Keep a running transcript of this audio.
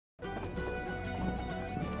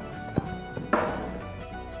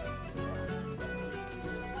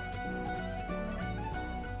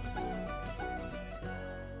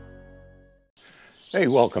Hey,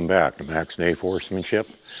 welcome back to Max Day Horsemanship.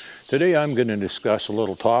 Today I'm going to discuss a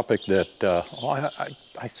little topic that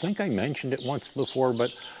I think I mentioned it once before, but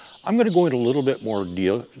I'm going to go into a little bit more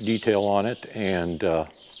detail on it, and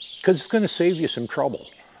because it's going to save you some trouble.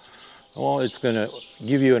 Well, it's going to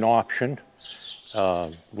give you an option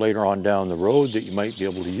later on down the road that you might be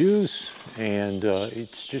able to use, and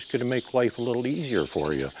it's just going to make life a little easier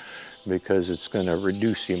for you because it's going to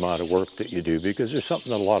reduce the amount of work that you do, because there's something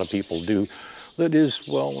that a lot of people do that is,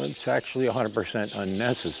 well, it's actually 100%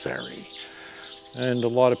 unnecessary. And a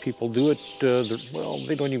lot of people do it, well,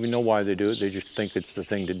 they don't even know why they do it. They just think it's the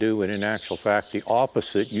thing to do. And in actual fact, the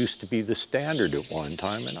opposite used to be the standard at one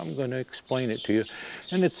time. And I'm going to explain it to you.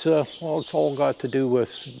 And it's, well, it's all got to do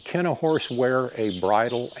with, can a horse wear a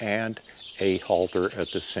bridle and a halter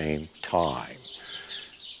at the same time?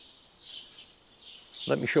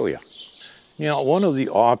 Let me show you. Now, one of the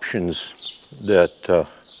options that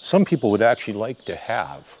some people would actually like to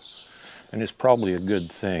have, and it's probably a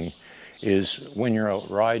good thing, is when you're out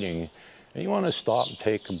riding and you want to stop and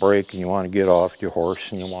take a break and you want to get off your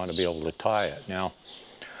horse and you want to be able to tie it. Now,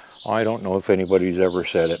 I don't know if anybody's ever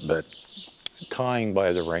said it, but tying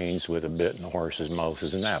by the reins with a bit in the horse's mouth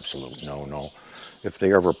is an absolute no-no. If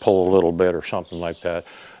they ever pull a little bit or something like that,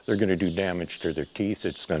 they're going to do damage to their teeth.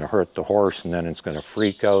 It's going to hurt the horse, and then it's going to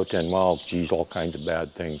freak out, and, well, geez, all kinds of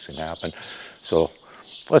bad things can happen. So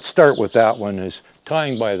let's start with that one, is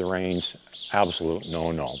tying by the reins, absolute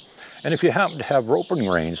no-no. And if you happen to have roping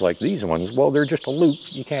reins like these ones, well, they're just a loop.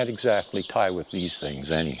 You can't exactly tie with these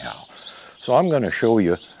things anyhow. So I'm going to show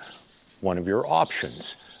you one of your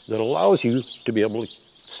options that allows you to be able to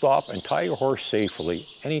stop and tie your horse safely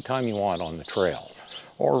anytime you want on the trail,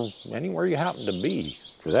 or anywhere you happen to be,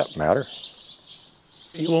 for that matter.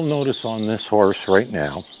 You will notice on this horse right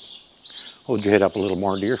now, hold your head up a little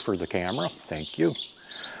more, dear, for the camera. Thank you.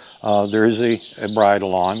 There is a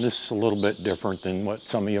bridle on. This is a little bit different than what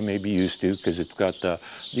some of you may be used to, because it's got the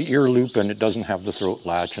ear loop and it doesn't have the throat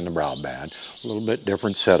latch and the brow band. A little bit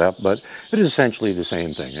different setup, but it is essentially the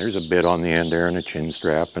same thing. There's a bit on the end there and a chin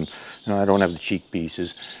strap, and you know, I don't have the cheek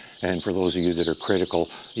pieces. And for those of you that are critical,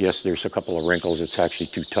 yes, there's a couple of wrinkles. It's actually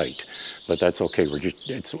too tight, but that's okay.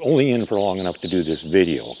 It's only in for long enough to do this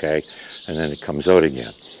video, okay? And then it comes out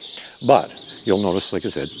again. But you'll notice, like I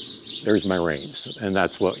said, there's my reins, and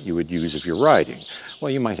that's what you would use if you're riding.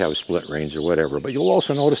 Well, you might have split reins or whatever, but you'll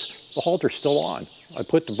also notice the halter's still on. I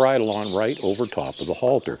put the bridle on right over top of the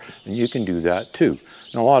halter, and you can do that too.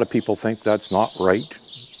 Now, a lot of people think that's not right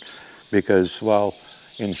because, well,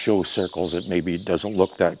 in show circles, it maybe doesn't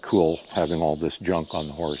look that cool having all this junk on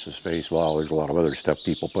the horse's face. Well, there's a lot of other stuff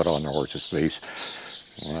people put on their horse's face.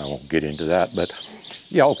 Well, I won't get into that, but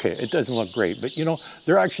yeah, okay, it doesn't look great. But you know,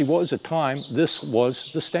 there actually was a time this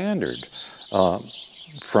was the standard.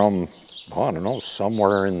 From, I don't know,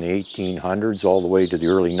 somewhere in the 1800s all the way to the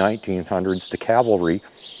early 1900s, the cavalry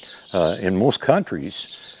in most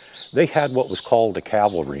countries, they had what was called a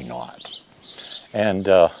cavalry knot. And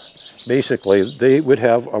basically, they would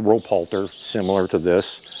have a rope halter similar to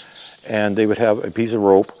this, and they would have a piece of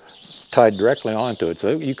rope tied directly onto it,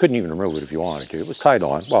 so you couldn't even remove it if you wanted to. It was tied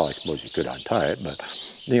on. Well, I suppose you could untie it, but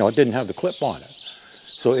you know, it didn't have the clip on it.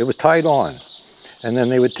 So it was tied on. And then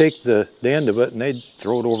they would take the end of it and they'd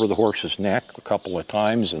throw it over the horse's neck a couple of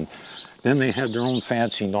times, and then they had their own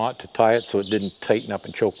fancy knot to tie it so it didn't tighten up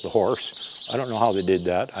and choke the horse. I don't know how they did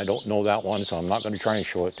that. I don't know that one, so I'm not going to try and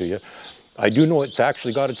show it to you. I do know it's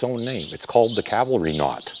actually got its own name. It's called the cavalry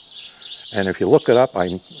knot. And if you look it up,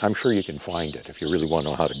 I'm sure you can find it if you really want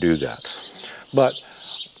to know how to do that. But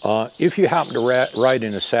if you happen to ride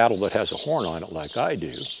in a saddle that has a horn on it like I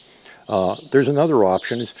do, there's another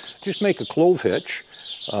option, is just make a clove hitch,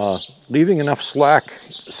 leaving enough slack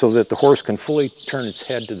so that the horse can fully turn its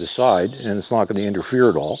head to the side and it's not going to interfere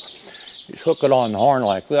at all. You hook it on the horn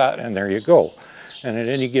like that, and there you go. And at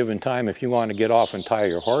any given time, if you want to get off and tie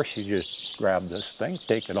your horse, you just grab this thing,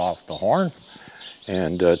 take it off the horn,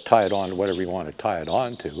 and tie it on to whatever you want to tie it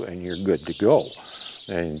on to, and you're good to go.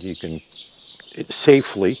 And you can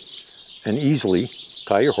safely and easily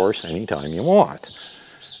tie your horse anytime you want,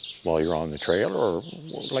 while you're on the trail, or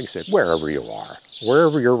like I said, wherever you are.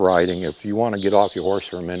 Wherever you're riding, if you want to get off your horse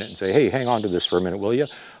for a minute and say, hey, hang on to this for a minute, will you?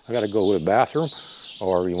 I got to go to the bathroom,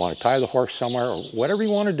 or you want to tie the horse somewhere, or whatever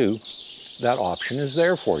you want to do, that option is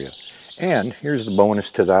there for you. And here's the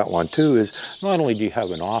bonus to that one too, is not only do you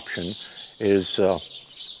have an option, is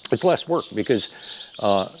it's less work, because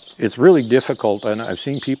it's really difficult, and I've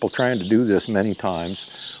seen people trying to do this many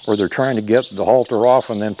times, or they're trying to get the halter off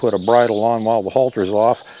and then put a bridle on while the halter's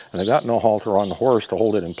off, and they got no halter on the horse to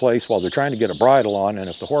hold it in place while they're trying to get a bridle on, and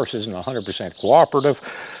if the horse isn't 100% cooperative,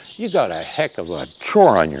 you got a heck of a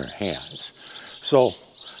chore on your hands. So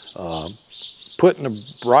putting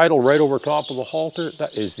the bridle right over top of the halter,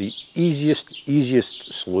 that is the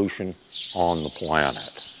easiest solution on the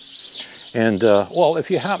planet. And well, if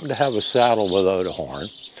you happen to have a saddle without a horn,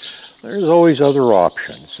 there's always other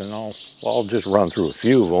options, and I'll just run through a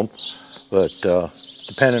few of them. But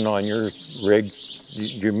depending on your rig,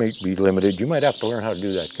 you may be limited. You might have to learn how to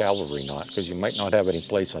do that cavalry knot, because you might not have any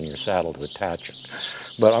place on your saddle to attach it.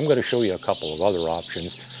 But I'm going to show you a couple of other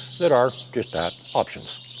options that are just that,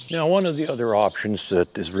 options. Now, one of the other options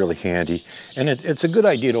that is really handy, and it's a good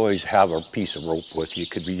idea to always have a piece of rope with you.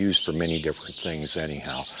 It could be used for many different things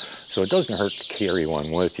anyhow. So it doesn't hurt to carry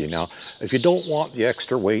one with you. Now, if you don't want the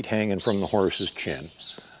extra weight hanging from the horse's chin,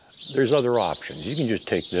 there's other options. You can just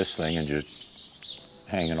take this thing and just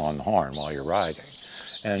hang it on the horn while you're riding.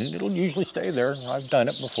 And it'll usually stay there. I've done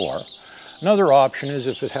it before. Another option is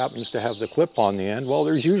if it happens to have the clip on the end, well,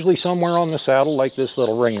 there's usually somewhere on the saddle, like this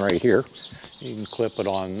little ring right here. You can clip it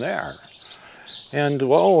on there. And,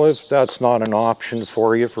 well, if that's not an option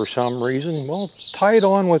for you for some reason, well, tie it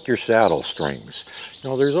on with your saddle strings. You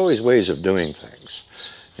know, there's always ways of doing things.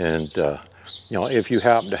 And, you know, if you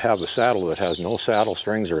happen to have a saddle that has no saddle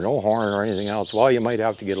strings or no horn or anything else, well, you might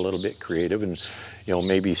have to get a little bit creative and, you know,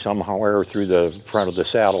 maybe somehow through the front of the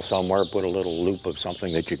saddle somewhere, put a little loop of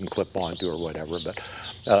something that you can clip onto or whatever. But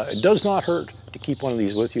it does not hurt to keep one of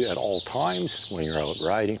these with you at all times when you're out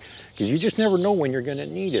riding, because you just never know when you're going to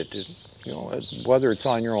need it. You know, whether it's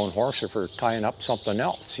on your own horse or for tying up something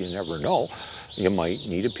else, you never know. You might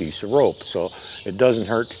need a piece of rope. So it doesn't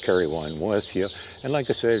hurt to carry one with you. And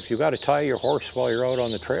like I said, if you've got to tie your horse while you're out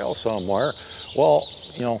on the trail somewhere, well,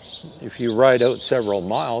 you know, if you ride out several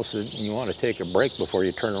miles and you want to take a break before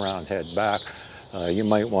you turn around and head back, you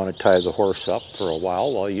might want to tie the horse up for a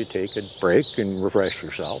while you take a break and refresh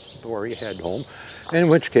yourself before you head home. In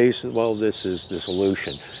which case, well, this is the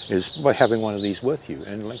solution, is by having one of these with you.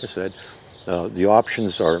 And like I said, the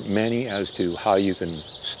options are many as to how you can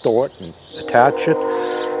store it and attach it.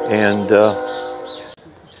 And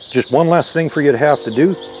just one last thing for you to have to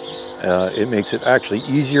do, it makes it actually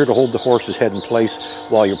easier to hold the horse's head in place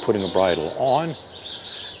while you're putting a bridle on.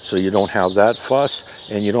 So you don't have that fuss,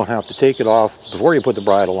 and you don't have to take it off before you put the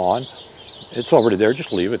bridle on. It's already there,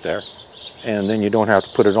 just leave it there. And then you don't have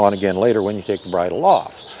to put it on again later when you take the bridle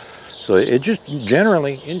off. So it just in general,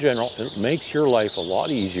 it makes your life a lot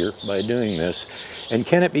easier by doing this. And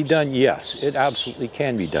can it be done? Yes, it absolutely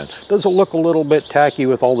can be done. Does it look a little bit tacky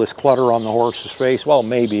with all this clutter on the horse's face? Well,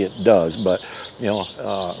 maybe it does, but you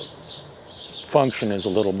know, function is a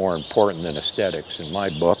little more important than aesthetics in my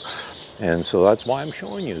book. And so that's why I'm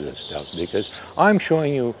showing you this stuff, because I'm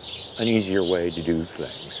showing you an easier way to do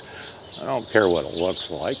things. I don't care what it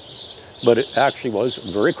looks like, but it actually was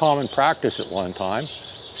very common practice at one time,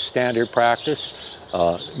 standard practice.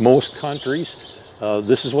 Most countries,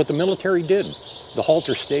 this is what the military did. The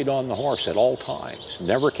halter stayed on the horse at all times,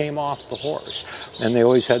 never came off the horse. And they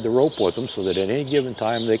always had the rope with them so that at any given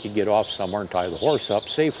time they could get off somewhere and tie the horse up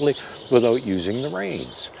safely without using the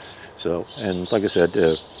reins. So, and like I said,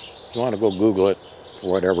 if you want to go Google it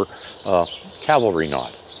or whatever, cavalry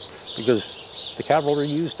knot, because the cavalry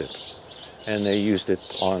used it. And they used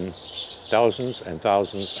it on thousands and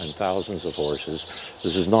thousands and thousands of horses.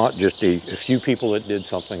 This is not just a few people that did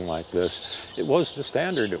something like this. It was the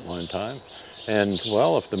standard at one time. And,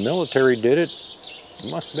 well, if the military did it, it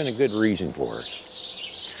must have been a good reason for it.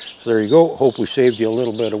 So there you go. Hope we saved you a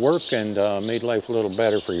little bit of work and made life a little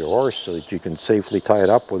better for your horse so that you can safely tie it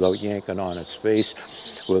up without yanking on its face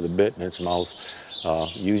with a bit in its mouth.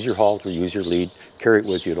 Use your halter, use your lead, carry it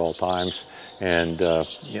with you at all times. And,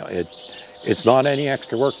 you know, it's not any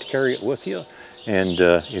extra work to carry it with you. And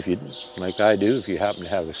if you, like I do, if you happen to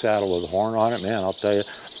have a saddle with a horn on it, man, I'll tell you,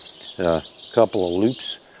 a couple of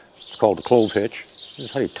loops. It's called a clove hitch. This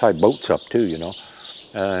is how you tie boats up too, you know.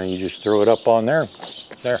 You just throw it up on there.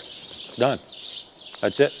 There, done.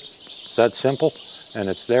 That's it. It's that simple, and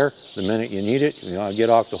it's there the minute you need it. You want to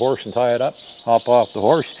get off the horse and tie it up, hop off the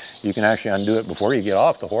horse. You can actually undo it before you get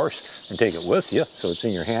off the horse and take it with you, so it's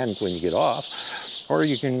in your hand when you get off. Or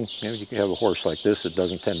you can, you can have a horse like this that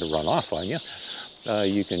doesn't tend to run off on you.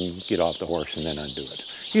 You can get off the horse and then undo it.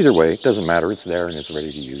 Either way, it doesn't matter. It's there and it's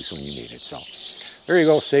ready to use when you need it. So there you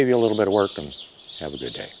go. Save you a little bit of work and have a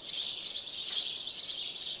good day.